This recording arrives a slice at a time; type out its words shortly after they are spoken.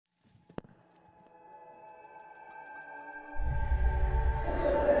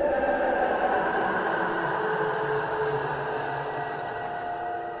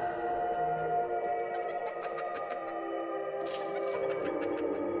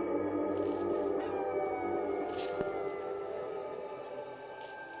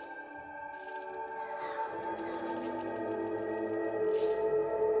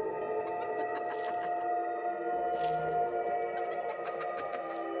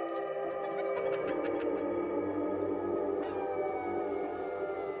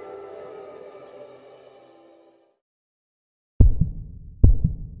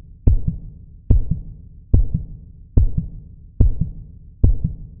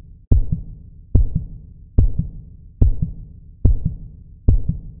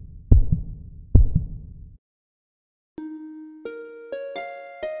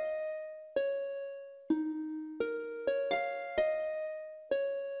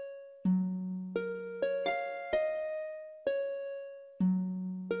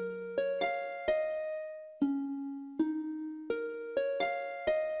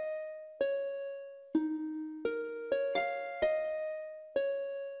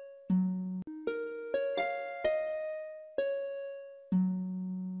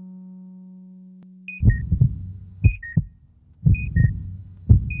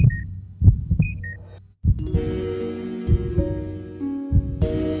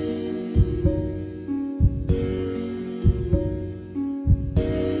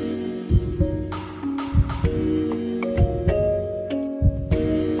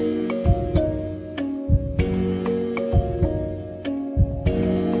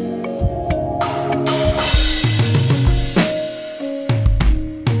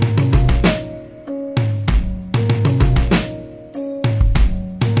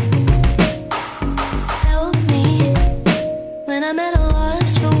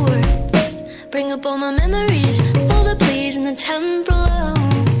up all my memories, all the pleas and the temporal.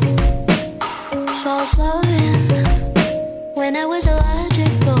 False loving, when I was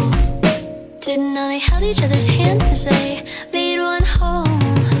illogical. Didn't know they held each other's hand as they made one whole.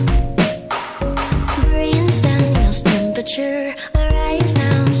 Brains down, pulse temperature, arise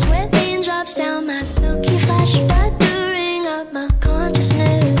now. Sweat rain drops down my silky flesh, battering up my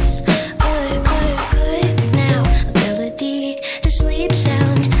consciousness. Good now, ability to sleep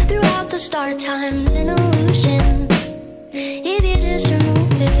sound throughout the star times in illusion. If you just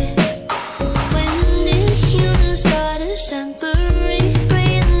remove it. When did humans start to separate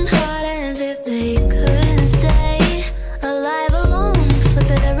brain and heart as if they couldn't stay alive alone?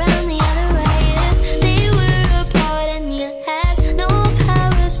 Flip it around the other way. If they were apart and you had no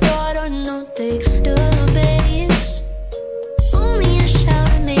power start or no database, only a shell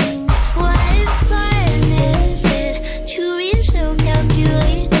remains. What fun is it to be so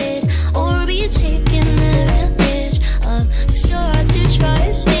calculated or be taken advantage of? Cause you're hard to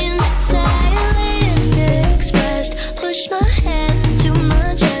trust in. Silent expressed, push my hand to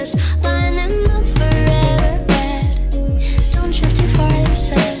my chest, line them up forever red. Don't drift too far, they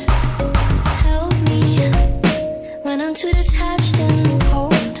said. Help me when I'm too detached and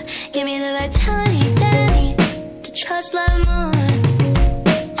cold. Give me the vitality that I need to trust love more.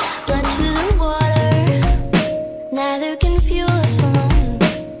 Blood to the water, neither can fuel us alone.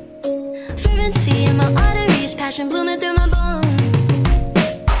 Fervency in my arteries, passion blooming through my